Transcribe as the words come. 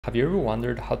Have you ever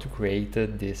wondered how to create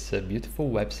these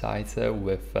beautiful websites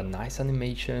with nice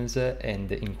animations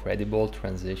and incredible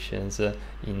transitions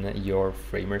in your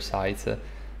Framer sites?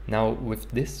 Now,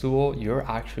 with this tool, you're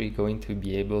actually going to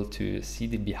be able to see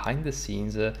the behind the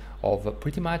scenes of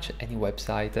pretty much any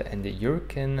website, and you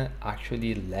can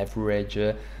actually leverage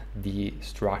the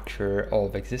structure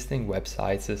of existing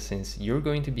websites since you're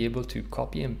going to be able to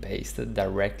copy and paste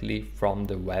directly from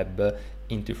the web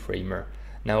into Framer.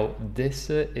 Now, this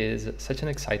is such an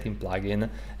exciting plugin,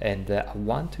 and I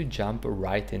want to jump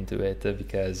right into it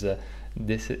because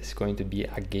this is going to be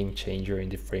a game changer in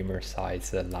the Framer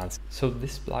sites landscape. So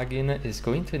this plugin is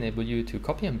going to enable you to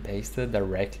copy and paste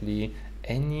directly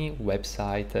any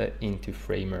website into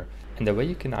Framer. And the way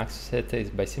you can access it is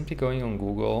by simply going on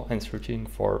Google and searching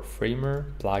for Framer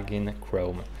plugin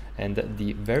Chrome. And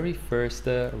the very first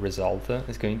result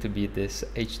is going to be this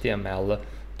HTML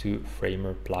to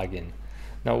Framer plugin.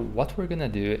 Now what we're gonna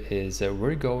do is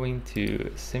we're going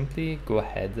to simply go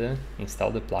ahead, install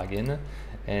the plugin,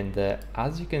 and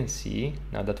as you can see,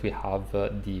 now that we have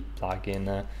the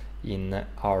plugin in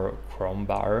our Chrome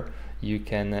bar, you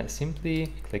can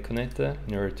simply click on it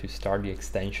in order to start the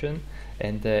extension,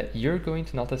 and you're going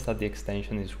to notice that the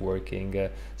extension is working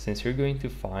since you're going to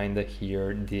find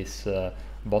here this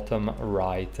bottom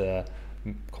right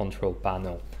control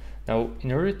panel. Now,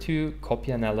 in order to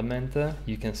copy an element,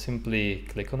 you can simply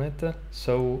click on it.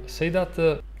 So say that,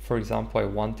 for example, I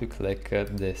want to click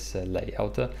this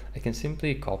layout. I can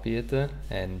simply copy it,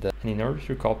 and in order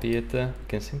to copy it, you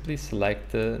can simply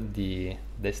select the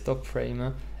desktop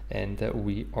frame, and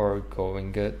we are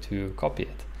going to copy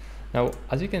it. Now,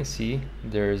 as you can see,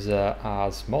 there's a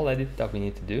small edit that we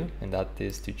need to do, and that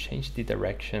is to change the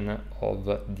direction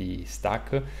of the stack.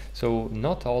 So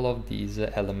not all of these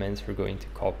elements are going to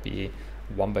copy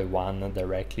one by one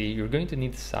directly. You're going to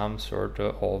need some sort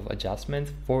of adjustment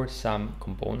for some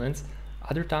components.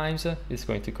 Other times, it's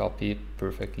going to copy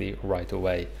perfectly right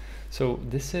away. So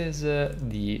this is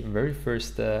the very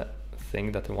first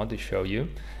thing that I want to show you.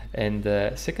 And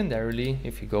secondarily,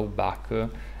 if you go back,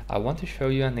 I want to show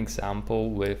you an example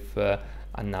with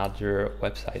another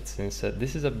website, since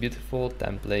this is a beautiful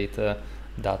template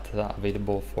that's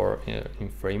available for in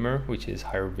Framer, which is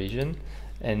Higher Vision,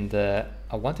 and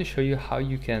I want to show you how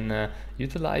you can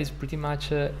utilize pretty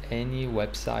much any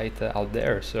website out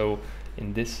there. So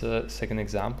in this second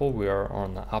example, we are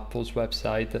on Apple's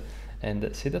website,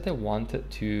 and say that I want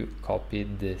to copy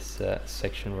this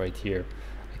section right here.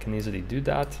 I can easily do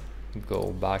that.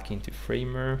 Go back into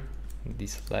Framer,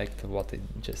 deselect what I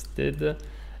just did,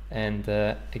 and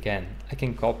again I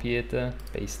can copy it,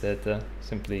 paste it,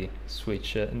 simply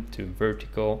switch to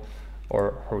vertical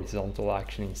or horizontal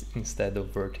action instead of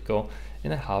vertical,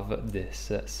 and I have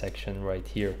this section right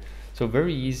here. So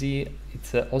very easy.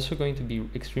 It's also going to be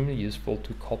extremely useful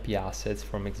to copy assets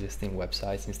from existing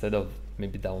websites instead of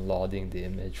maybe downloading the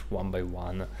image one by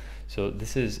one. So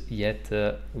this is yet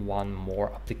one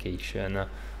more application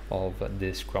of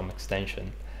this Chrome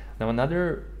extension. Now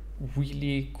another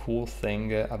really cool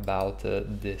thing about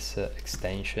this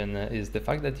extension is the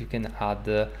fact that you can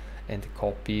add and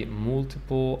copy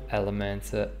multiple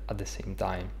elements at the same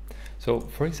time. So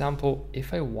for example,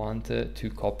 if I want to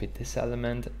copy this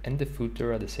element and the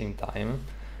footer at the same time,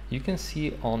 you can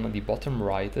see on the bottom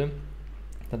right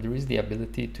that there is the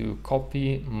ability to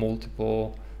copy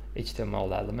multiple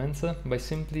HTML elements by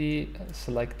simply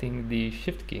selecting the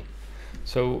Shift key.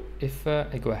 So if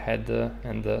I go ahead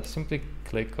and simply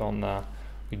click on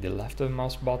with the left of the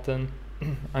mouse button,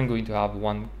 I'm going to have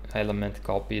one element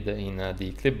copied in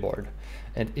the clipboard.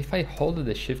 And if I hold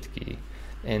the Shift key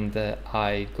and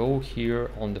I go here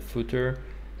on the footer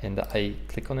and I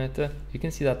click on it, you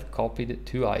can see that copied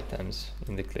two items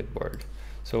in the clipboard.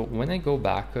 So when I go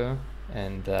back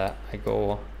and I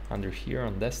go under here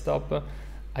on desktop,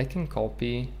 I can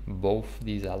copy both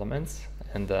these elements,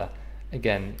 and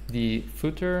again, the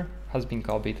footer has been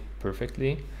copied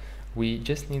perfectly. We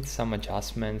just need some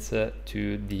adjustments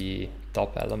to the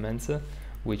top elements,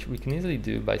 which we can easily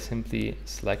do by simply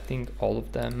selecting all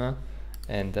of them,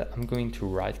 and I'm going to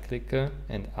right click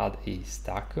and add a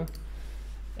stack.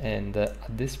 And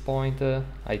at this point,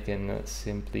 I can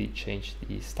simply change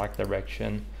the stack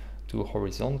direction to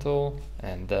horizontal,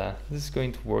 and this is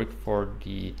going to work for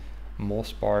the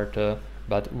most part,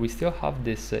 but we still have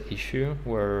this issue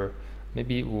where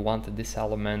maybe we want this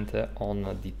element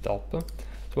on the top.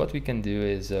 So what we can do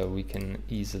is we can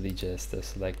easily just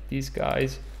select these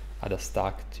guys, add a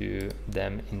stack to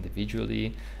them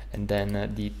individually, and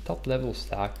then the top level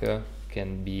stack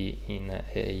can be in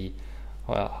a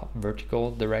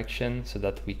vertical direction so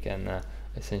that we can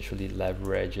essentially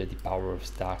leverage the power of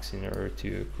stacks in order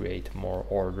to create more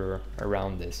order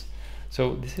around this.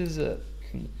 So this is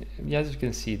as you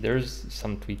can see, there's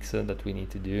some tweaks that we need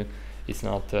to do. It's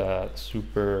not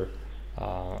super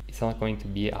it's not going to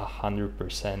be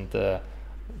 100%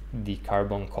 the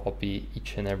carbon copy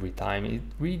each and every time. It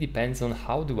really depends on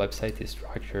how the website is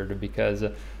structured, because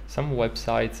some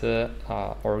websites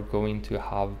are going to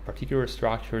have particular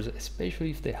structures,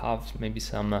 especially if they have maybe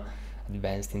some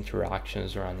advanced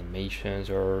interactions or animations,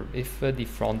 or if the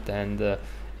front end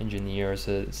engineers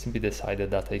simply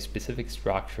decided that a specific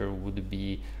structure would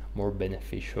be more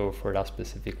beneficial for that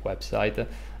specific website.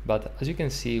 But as you can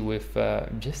see, with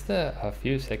just a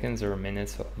few seconds or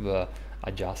minutes of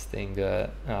adjusting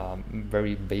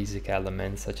very basic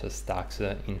elements such as stacks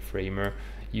in Framer,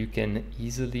 you can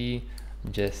easily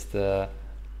just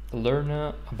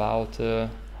learn about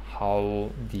how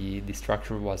the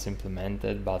structure was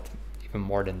implemented. But even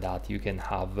more than that, you can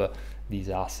have these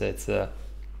assets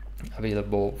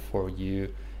available for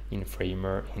you in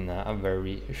Framer in a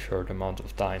very short amount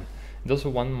of time. And also,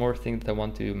 one more thing that I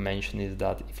want to mention is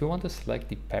that if you want to select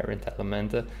the parent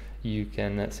element, you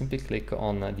can simply click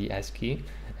on the S key,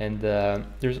 and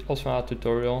there's also a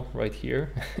tutorial right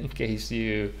here in case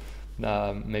you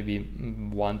maybe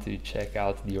want to check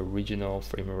out the original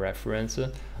Framer reference.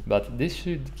 But this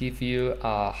should give you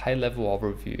a high-level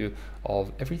overview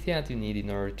of everything that you need in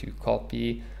order to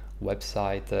copy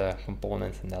website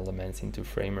components and elements into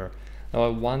Framer. Now I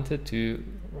wanted to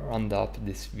round up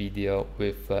this video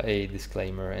with a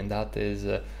disclaimer, and that is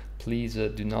please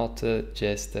do not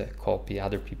just copy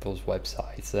other people's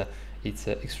websites. It's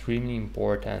extremely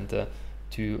important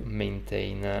to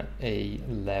maintain a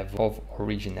level of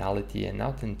originality and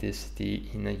authenticity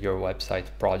in your website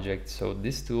project. So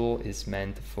this tool is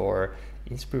meant for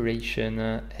inspiration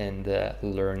and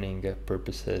learning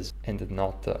purposes and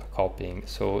not copying.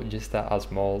 So just a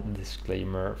small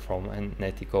disclaimer from an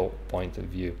ethical point of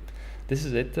view. This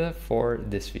is it for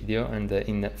this video, and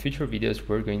in future videos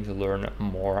we're going to learn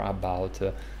more about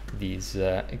these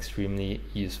extremely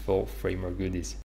useful Framer goodies.